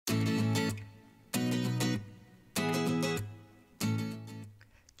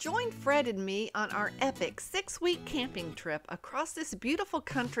Join Fred and me on our epic 6-week camping trip across this beautiful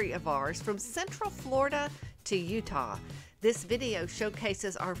country of ours from Central Florida to Utah. This video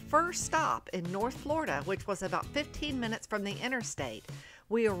showcases our first stop in North Florida, which was about 15 minutes from the interstate.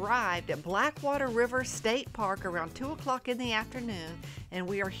 We arrived at Blackwater River State Park around 2 o'clock in the afternoon, and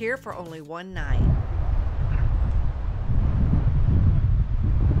we are here for only one night.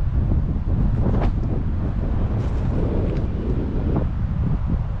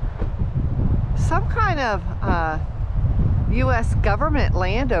 Some kind of U.S. government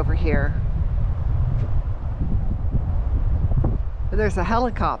land over here. There's a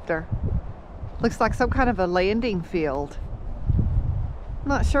helicopter. Looks like some kind of a landing field. I'm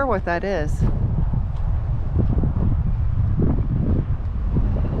not sure what that is.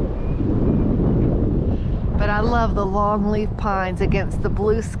 But I love the long leaf pines against the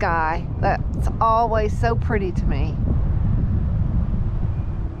blue sky. That's always so pretty to me.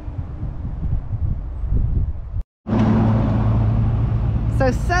 So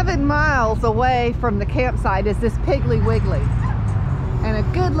 7 miles away from the campsite is this Piggly Wiggly, and a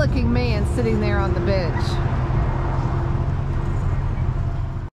good-looking man sitting there on the bench.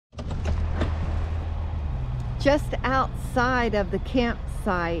 Just outside of the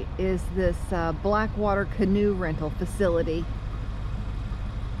campsite is this Blackwater canoe rental facility.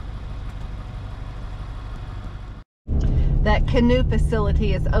 That canoe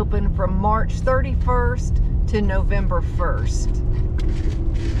facility is open from March 31st to November 1st.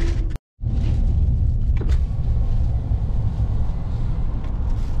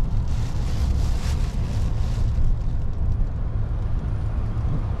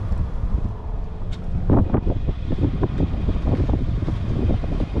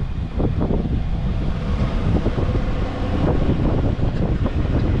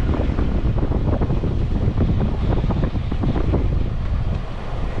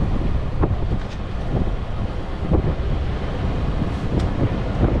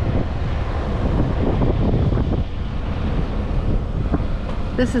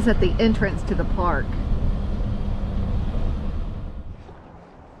 This is at the entrance to the park.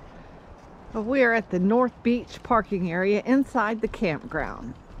 We are at the North Beach parking area inside the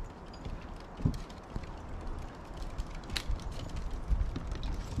campground.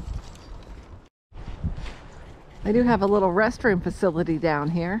 They do have a little restroom facility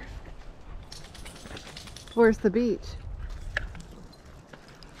down here. Where's the beach?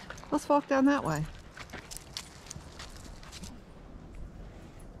 Let's walk down that way.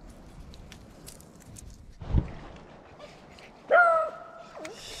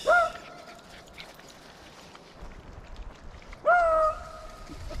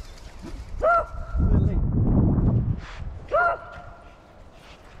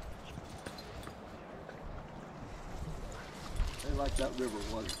 Like that river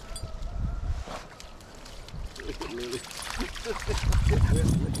was. Lily.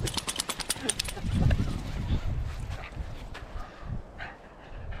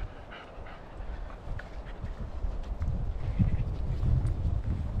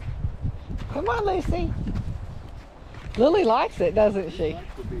 Come on, Lucy. Lily likes it, doesn't she?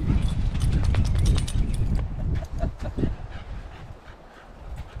 Likes the beach.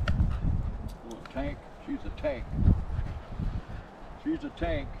 Little tank. She's a tank. She's a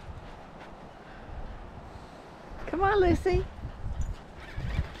tank. Come on, Lucy.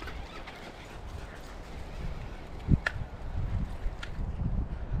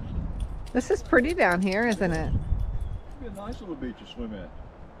 This is pretty down here, isn't it? It'd be a nice little beach to swim in.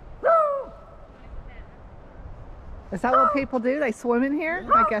 Is that what people do? They swim in here?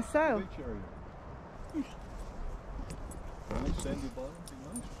 Yeah. I guess so. Beach area. Nice sandy bottom. Be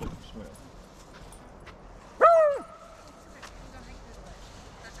a nice place to swim.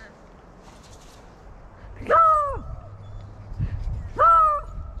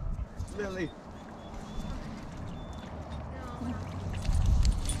 Lily.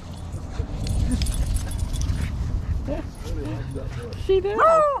 Lily likes that water. She does.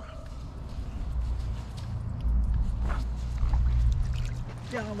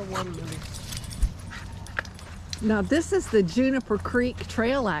 Get on the water, Lily. Now this is the Juniper Creek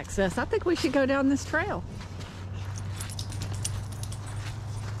trail access. I think we should go down this trail.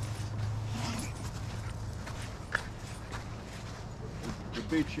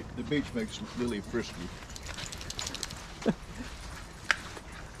 The beach makes Lily frisky.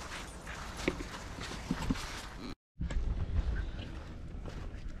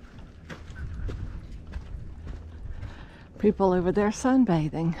 People over there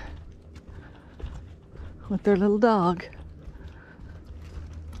sunbathing with their little dog.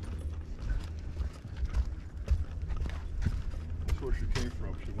 That's where where she came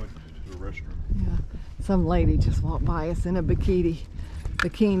from. She went to the restroom. Yeah. Some lady just walked by us in a bikini.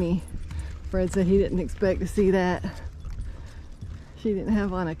 Fred said he didn't expect to see that. She didn't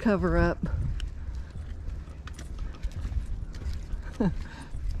have on a cover up.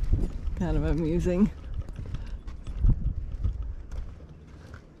 Kind of amusing.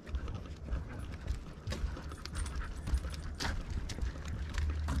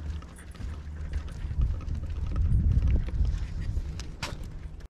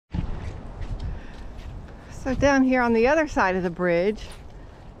 So down here on the other side of the bridge,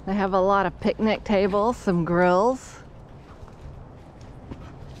 they have a lot of picnic tables, some grills.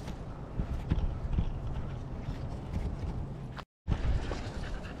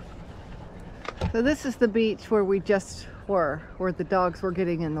 So this is the beach where we just were, where the dogs were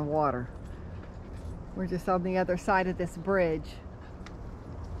getting in the water. We're just on the other side of this bridge.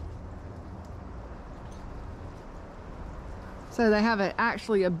 So they have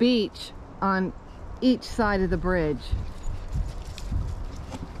actually a beach on each side of the bridge.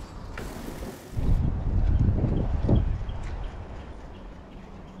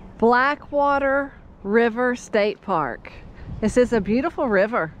 Blackwater River State Park. This is a beautiful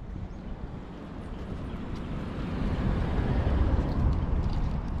river.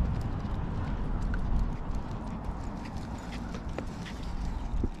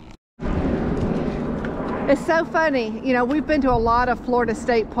 It's so funny, you know, we've been to a lot of Florida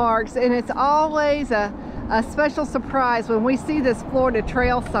state parks, and it's always a special surprise when we see this Florida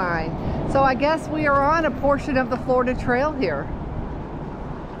Trail sign. So I guess we are on a portion of the Florida Trail here.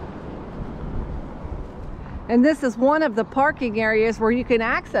 And this is one of the parking areas where you can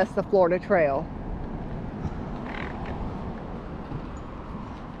access the Florida Trail.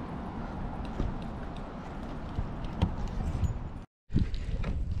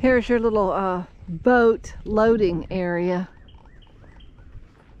 Here's your little boat loading area.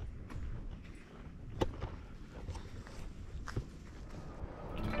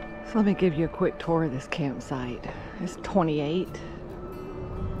 So let me give you a quick tour of this campsite. It's 28.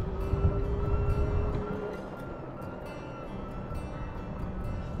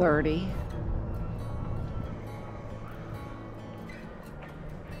 $30.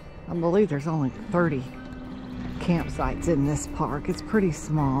 I believe there's only 30 campsites in this park. It's pretty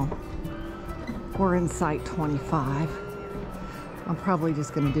small. We're in site 25. I'm probably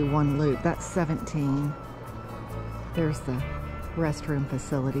just going to do one loop. That's 17. There's the restroom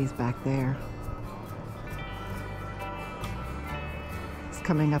facilities back there. It's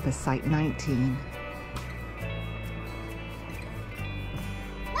coming up as site 19.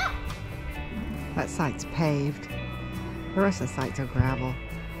 That site's paved. The rest of the sites are gravel.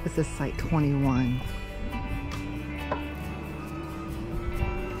 This is site 21.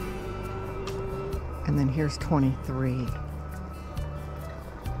 And then here's 23.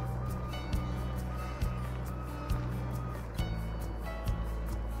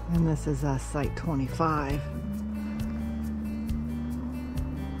 And this is site 25.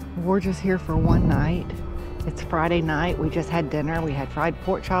 We're just here for one night. It's Friday night. We just had dinner. We had fried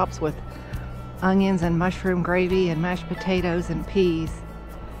pork chops with onions and mushroom gravy and mashed potatoes and peas.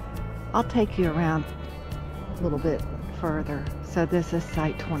 I'll take you around a little bit further. So this is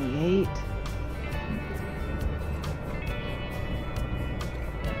site 28.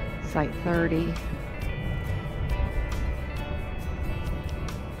 Site 30.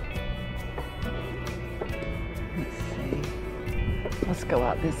 Let's see. Let's go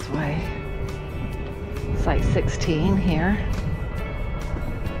out this way. Site 16 here.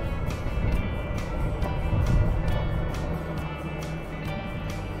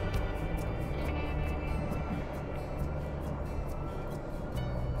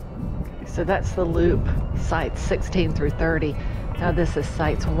 So that's the loop, sites 16 through 30. Now this is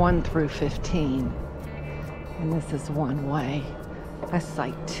sites 1 through 15. And this is one way. That's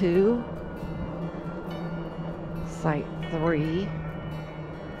site 2. Site 3.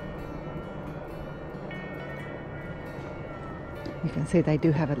 You can see they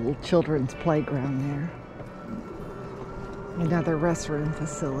do have a little children's playground there. Another restroom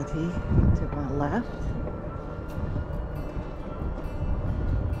facility to my left.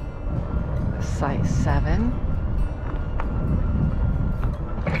 Site 7,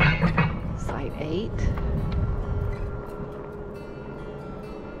 Site 8,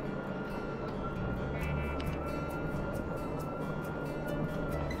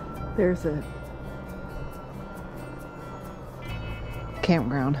 there's a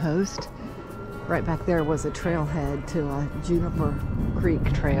campground host. Right back there was a trailhead to a Juniper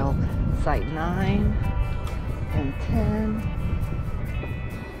Creek Trail. Site 9 and 10.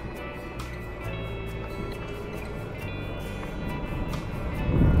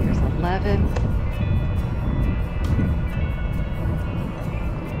 11,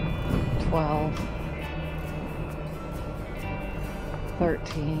 12,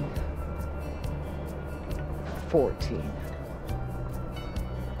 13, 14.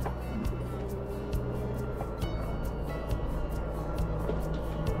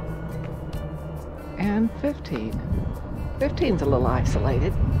 And 15. 15's a little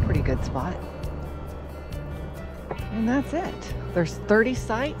isolated. Pretty good spot. And that's it. There's 30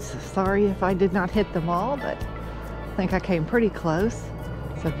 sites. Sorry if I did not hit them all, but I think I came pretty close.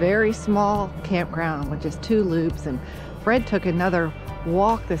 It's a very small campground with just 2 loops, and Fred took another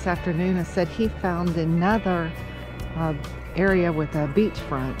walk this afternoon and said he found another area with a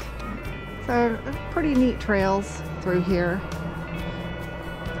beachfront. So pretty neat trails through here.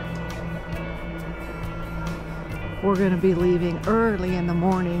 We're going to be leaving early in the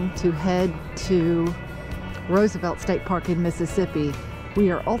morning to head to Roosevelt State Park in Mississippi. We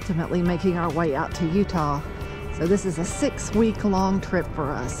are ultimately making our way out to Utah. So this is a 6-week-long trip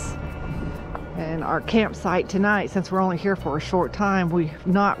for us. And our campsite tonight, since we're only here for a short time, we've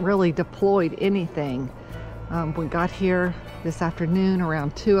not really deployed anything. We got here this afternoon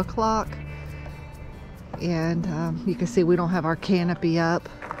around 2 o'clock. And you can see we don't have our canopy up.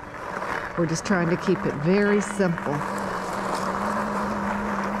 We're just trying to keep it very simple.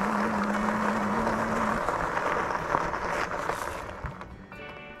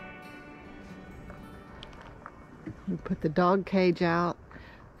 We put the dog cage out.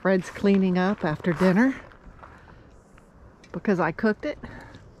 Fred's cleaning up after dinner because I cooked it.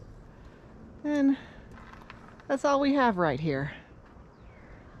 And that's all we have right here.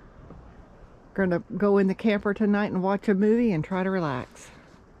 Gonna go in the camper tonight and watch a movie and try to relax.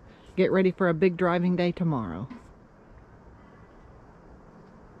 Get ready for a big driving day tomorrow.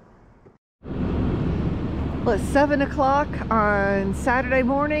 Well, it's 7 o'clock on Saturday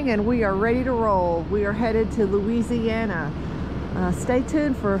morning and we are ready to roll. We are headed to Louisiana. Stay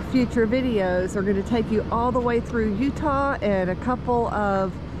tuned for future videos. We're going to take you all the way through Utah and a couple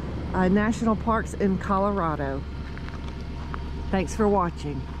of national parks in Colorado. Thanks for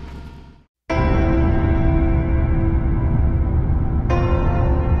watching.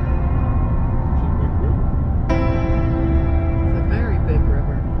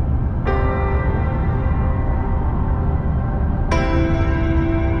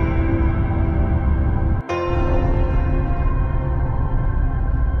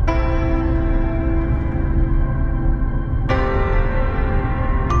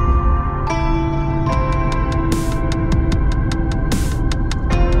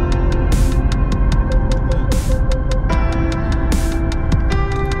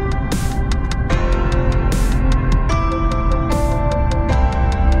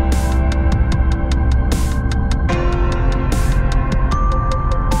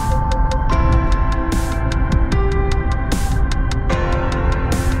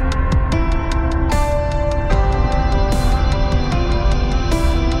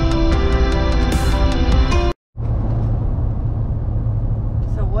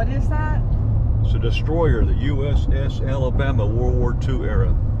 Destroyer, the USS Alabama, World War II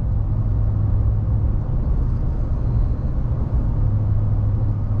era.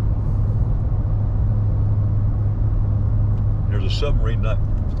 There's a submarine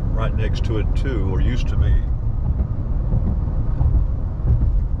right next to it too, or used to be.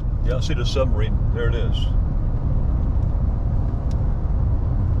 Yeah, I see the submarine. There it is.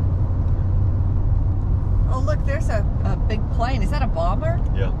 Oh look, there's a big plane. Is that a bomber?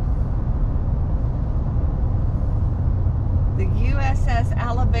 Yeah. The USS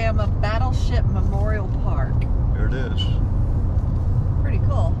Alabama Battleship Memorial Park. There it is. Pretty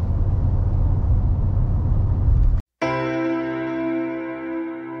cool.